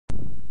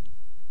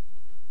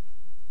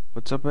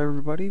What's up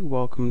everybody,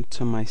 welcome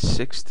to my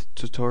 6th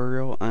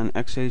tutorial on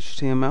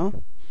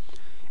XHTML.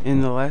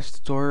 In the last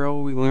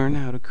tutorial we learned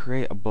how to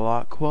create a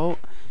block quote,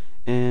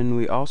 and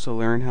we also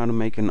learned how to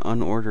make an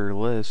unordered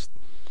list.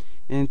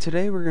 And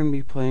today we're going to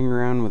be playing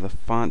around with a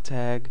font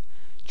tag,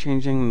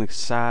 changing the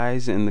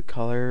size and the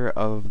color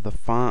of the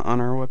font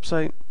on our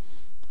website,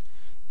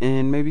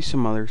 and maybe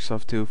some other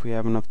stuff too if we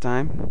have enough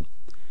time.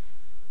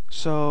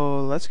 So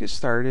let's get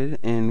started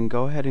and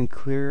go ahead and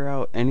clear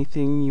out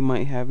anything you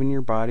might have in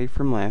your body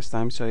from last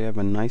time so you have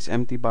a nice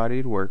empty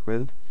body to work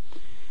with.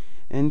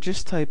 And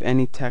just type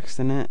any text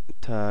in it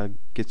to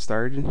get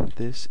started.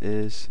 This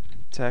is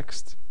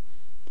text.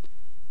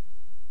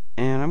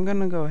 And I'm going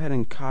to go ahead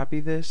and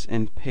copy this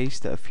and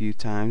paste it a few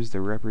times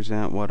to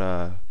represent what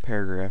a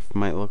paragraph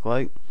might look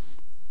like.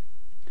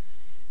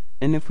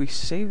 And if we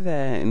save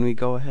that and we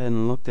go ahead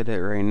and look at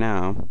it right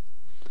now,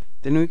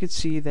 then we could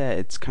see that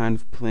it's kind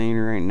of plain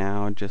right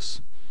now,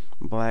 just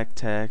black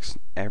text,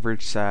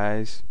 average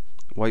size,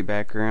 white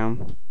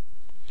background.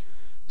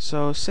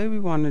 So say we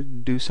wanted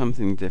to do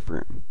something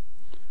different.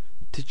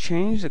 To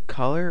change the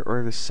color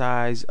or the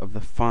size of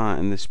the font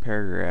in this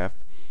paragraph,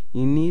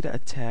 you need a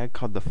tag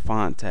called the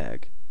font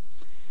tag.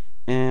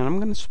 And I'm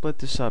going to split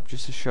this up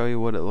just to show you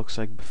what it looks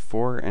like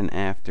before and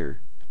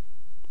after.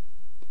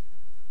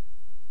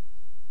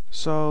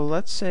 So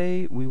let's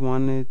say we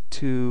wanted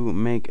to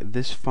make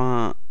this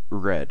font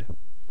red.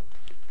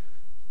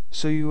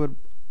 So you would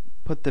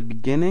put the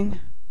beginning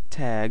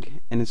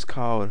tag, and it's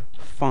called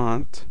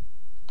font,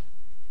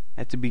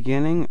 at the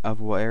beginning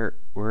of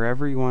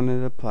wherever you want it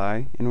to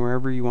apply, and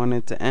wherever you want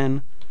it to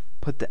end,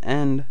 put the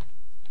end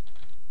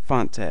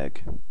font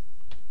tag.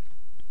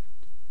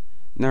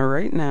 Now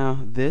right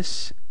now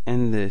this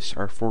and this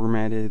are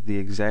formatted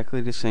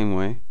exactly the same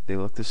way. They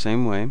look the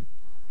same way.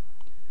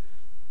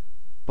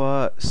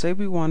 But say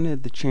we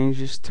wanted to change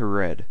this to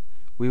red.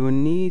 We would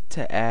need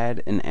to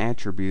add an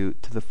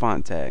attribute to the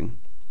font tag,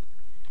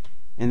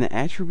 and the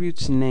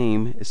attribute's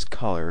name is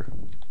color.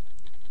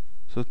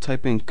 So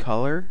type in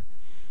color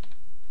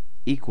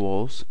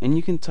equals, and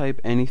you can type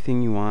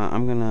anything you want.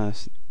 I'm gonna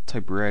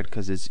type red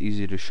because it's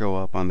easy to show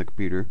up on the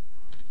computer.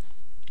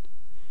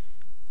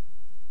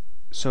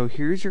 So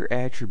here's your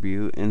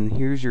attribute and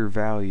here's your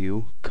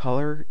value.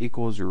 Color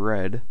equals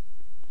red,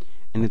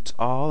 and it's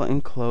all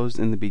enclosed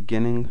in the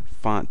beginning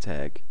font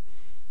tag.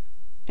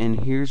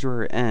 And here's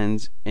where it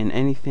ends, and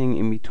anything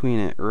in between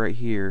it right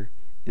here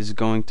is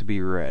going to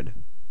be red.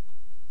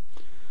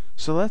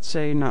 So let's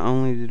say not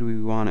only did we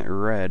want it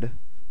red,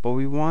 but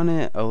we want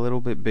it a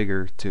little bit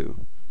bigger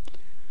too.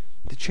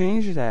 To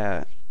change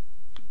that,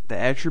 the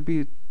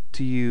attribute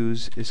to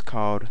use is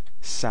called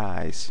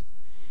size,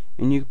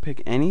 and you can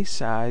pick any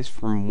size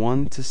from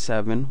 1 to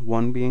 7,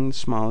 1 being the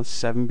smallest,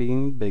 7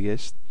 being the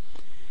biggest.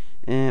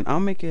 And I'll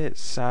make it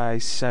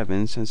size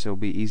 7 since it'll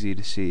be easy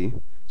to see.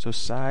 So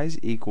size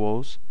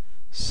equals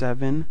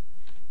 7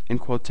 in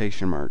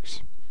quotation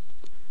marks.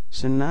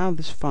 So now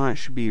this font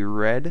should be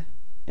red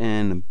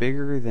and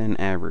bigger than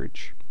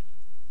average.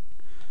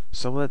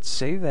 So let's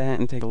save that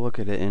and take a look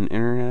at it in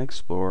Internet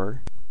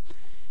Explorer.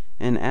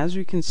 And as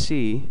we can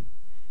see,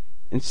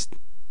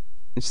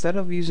 instead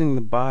of using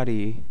the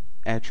body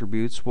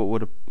attributes,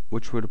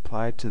 which would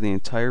apply to the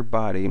entire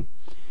body,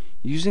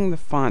 using the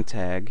font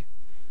tag,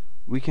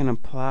 we can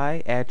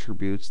apply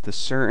attributes to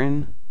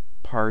certain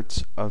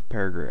parts of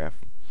paragraph.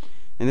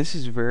 And this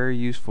is very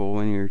useful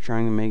when you're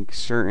trying to make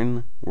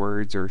certain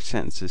words or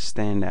sentences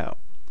stand out.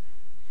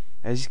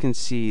 As you can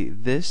see,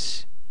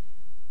 this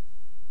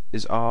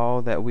is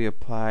all that we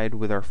applied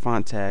with our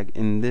font tag,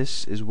 and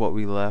this is what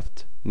we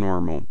left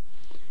normal.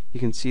 You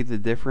can see the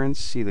difference,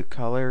 see the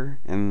color,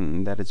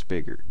 and that it's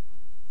bigger.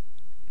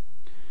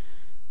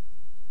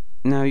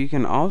 Now you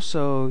can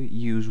also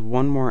use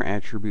one more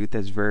attribute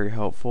that's very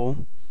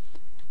helpful,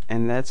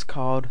 and that's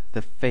called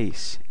the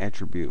face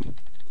attribute.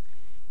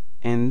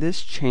 And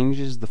this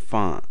changes the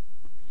font.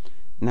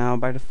 Now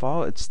by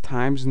default it's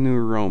Times New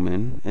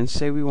Roman, and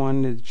say we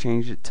wanted to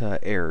change it to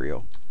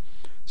Arial.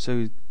 So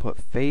we put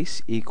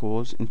face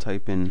equals and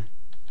type in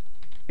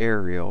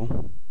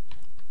Arial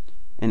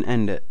and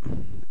end it.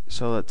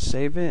 So let's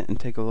save it and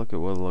take a look at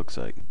what it looks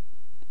like.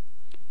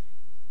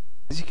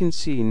 As you can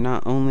see,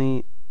 not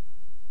only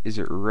is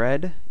it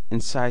red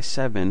and size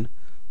 7,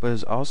 but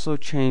it's also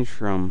changed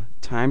from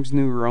Times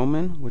New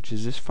Roman, which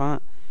is this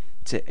font,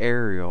 to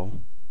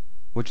Arial,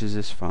 which is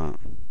this font.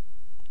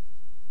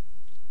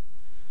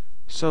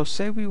 So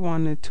say we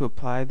wanted to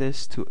apply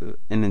this to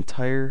an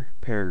entire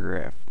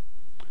paragraph.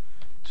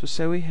 So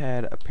say we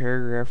had a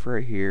paragraph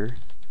right here,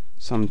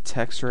 some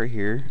text right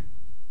here,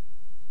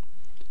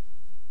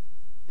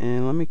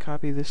 and let me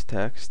copy this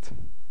text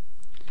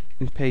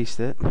and paste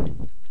it,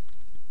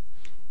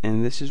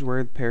 and this is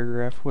where the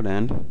paragraph would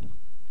end.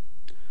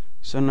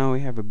 So now we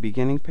have a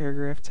beginning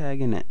paragraph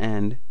tag and an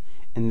end,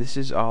 and this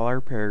is all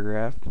our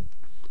paragraph.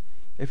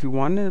 If we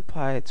wanted to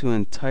apply it to an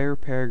entire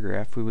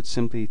paragraph, we would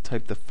simply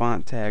type the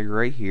font tag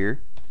right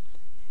here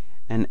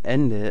and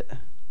end it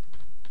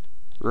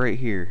right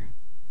here.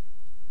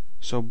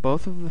 So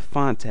both of the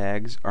font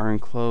tags are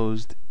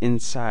enclosed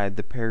inside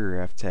the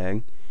paragraph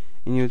tag,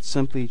 and you would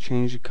simply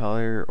change the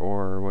color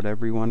or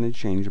whatever you wanted to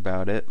change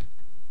about it.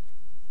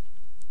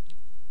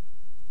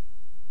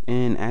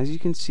 And as you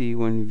can see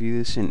when you view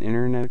this in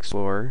Internet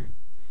Explorer,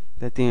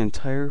 that the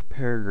entire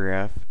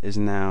paragraph is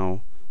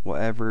now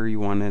whatever you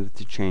wanted it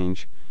to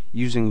change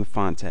using the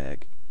font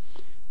tag.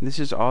 This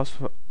is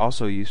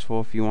also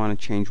useful if you want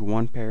to change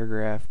one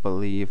paragraph but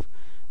leave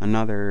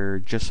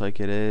another just like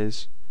it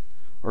is,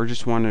 or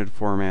just wanted to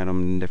format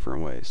them in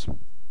different ways.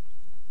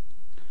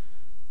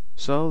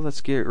 So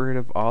let's get rid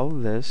of all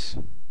of this.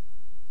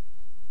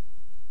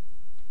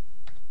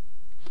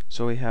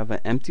 So we have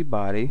an empty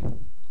body,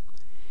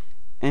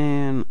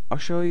 and I'll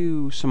show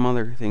you some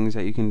other things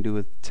that you can do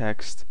with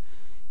text.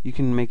 You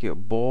can make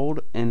it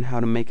bold and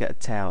how to make it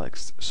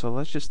italics. So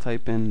let's just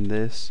type in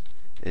this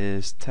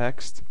is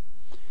text,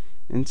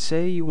 and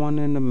say you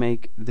wanted to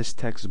make this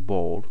text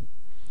bold.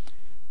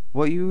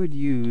 What you would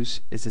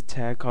use is a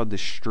tag called the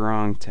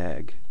strong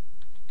tag,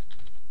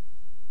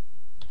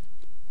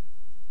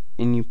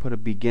 and you put a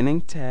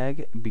beginning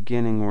tag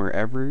beginning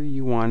wherever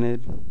you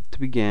wanted to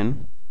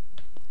begin,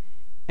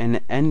 and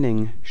an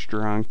ending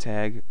strong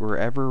tag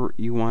wherever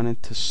you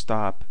wanted to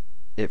stop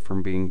it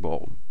from being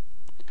bold.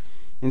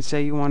 And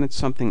say you wanted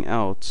something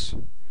else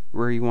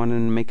where you wanted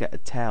to make it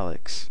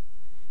italics.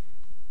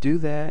 Do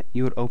that,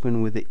 you would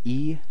open with the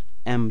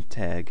EM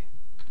tag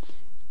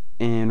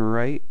and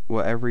write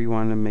whatever you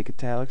want to make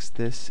italics.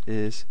 This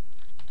is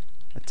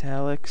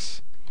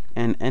italics,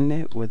 and end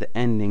it with the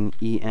ending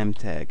EM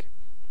tag.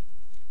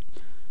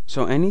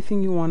 So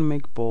anything you want to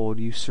make bold,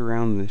 you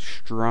surround the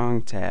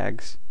strong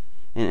tags,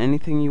 and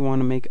anything you want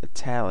to make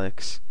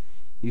italics,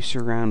 you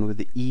surround with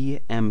the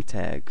EM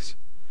tags.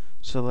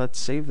 So let's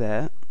save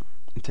that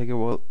and take a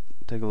look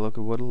at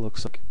what it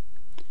looks like.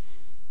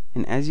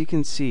 And as you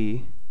can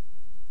see,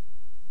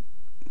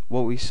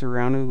 what we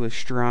surrounded with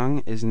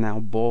strong is now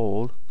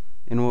bold,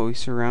 and what we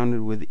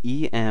surrounded with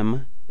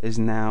EM is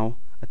now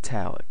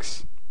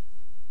italics.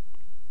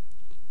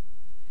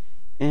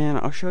 And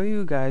I'll show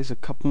you guys a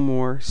couple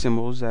more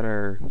symbols that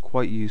are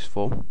quite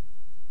useful.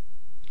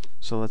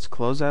 So let's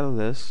close out of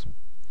this.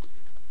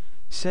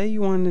 Say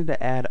you wanted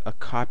to add a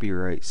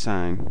copyright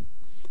sign.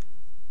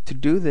 To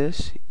do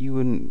this, you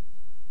would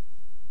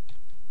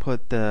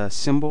put the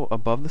symbol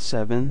above the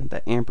 7,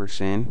 the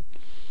ampersand,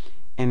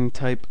 and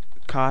type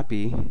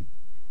copy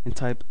and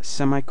type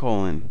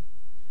semicolon.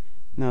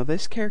 Now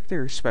this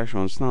character is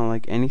special. It's not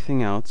like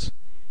anything else.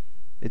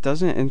 It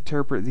doesn't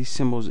interpret these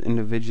symbols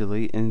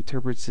individually, it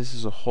interprets this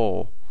as a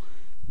whole.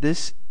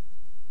 This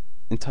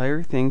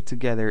entire thing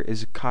together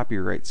is a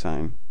copyright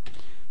sign.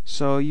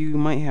 So you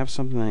might have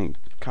something like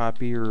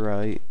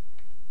copyright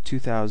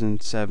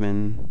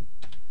 2007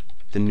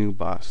 the New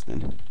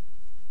Boston.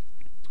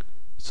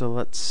 So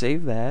let's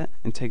save that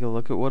and take a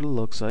look at what it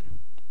looks like.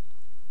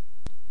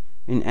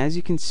 And as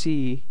you can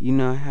see, you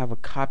now have a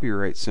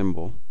copyright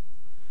symbol.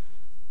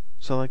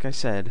 So like I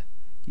said,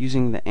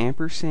 using the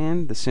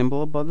ampersand, the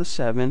symbol above the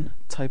 7,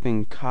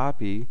 typing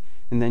copy,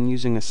 and then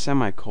using a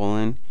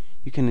semicolon,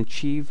 you can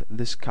achieve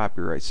this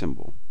copyright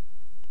symbol.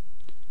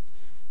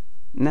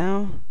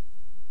 Now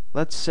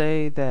let's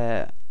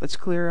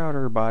clear out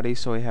our body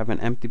so we have an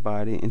empty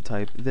body and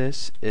type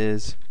this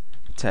is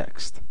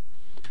text.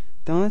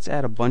 Then let's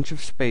add a bunch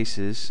of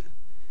spaces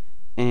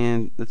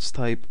and let's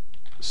type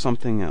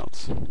something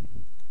else.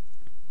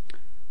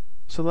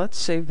 So let's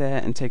save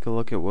that and take a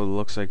look at what it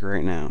looks like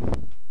right now.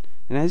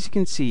 And as you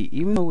can see,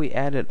 even though we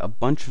added a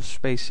bunch of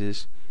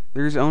spaces,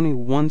 there's only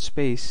one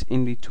space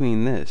in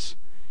between this.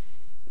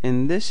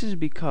 And this is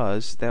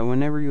because that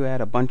whenever you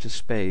add a bunch of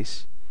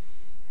space,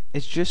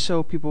 it's just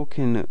so people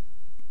can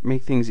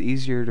make things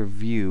easier to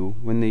view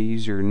when they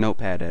use your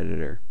notepad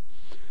editor.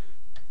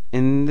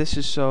 And this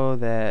is so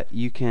that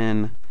you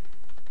can,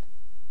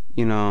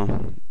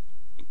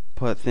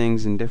 put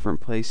things in different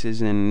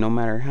places, and no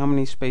matter how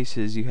many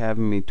spaces you have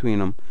in between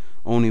them,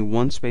 only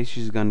one space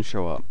is going to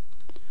show up.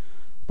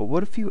 But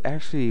what if you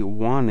actually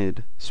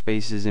wanted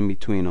spaces in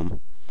between them?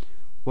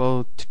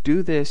 Well, to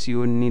do this, you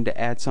would need to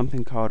add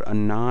something called a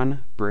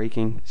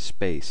non-breaking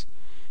space,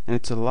 and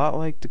it's a lot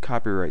like the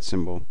copyright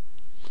symbol.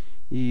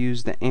 You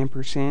use the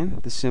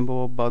ampersand, the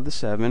symbol above the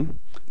 7,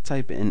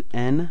 type in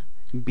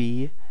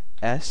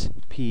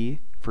NBSP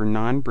for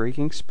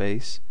non-breaking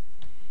space,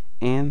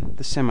 and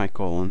the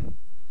semicolon.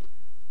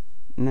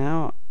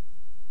 Now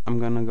I'm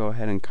going to go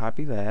ahead and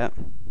copy that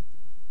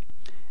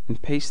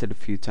and paste it a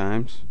few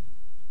times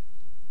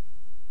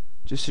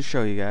just to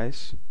show you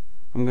guys.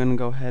 I'm going to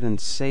go ahead and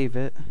save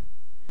it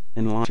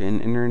and launch it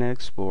in Internet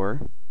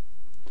Explorer.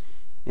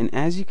 And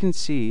as you can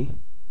see,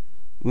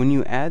 when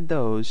you add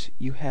those,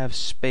 you have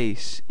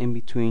space in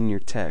between your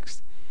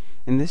text,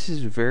 and this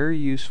is very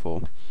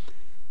useful.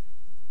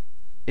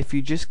 If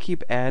you just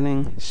keep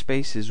adding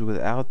spaces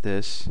without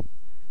this,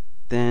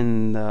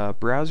 then the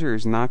browser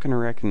is not going to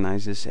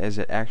recognize this as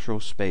an actual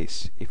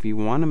space. If you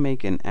want to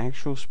make an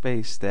actual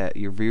space that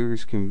your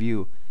viewers can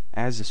view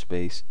as a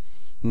space,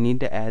 you need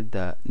to add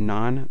the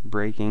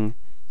non-breaking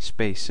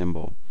space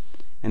symbol.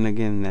 And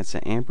again, that's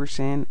an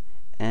ampersand,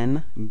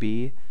 N,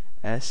 B,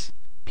 S,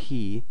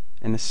 P,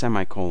 and a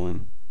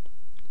semicolon.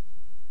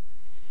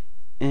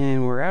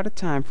 And we're out of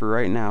time for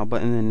right now,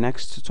 but in the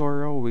next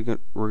tutorial we're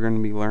going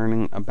to be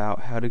learning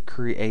about how to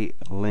create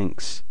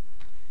links.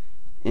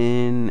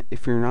 And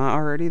if you're not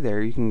already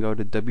there, you can go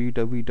to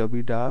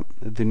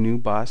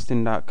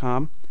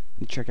www.thenewboston.com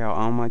and check out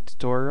all my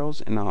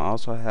tutorials, and I'll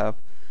also have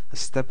a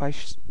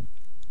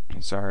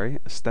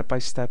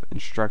step-by-step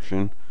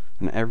instruction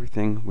on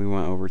everything we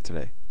went over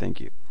today.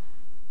 Thank you.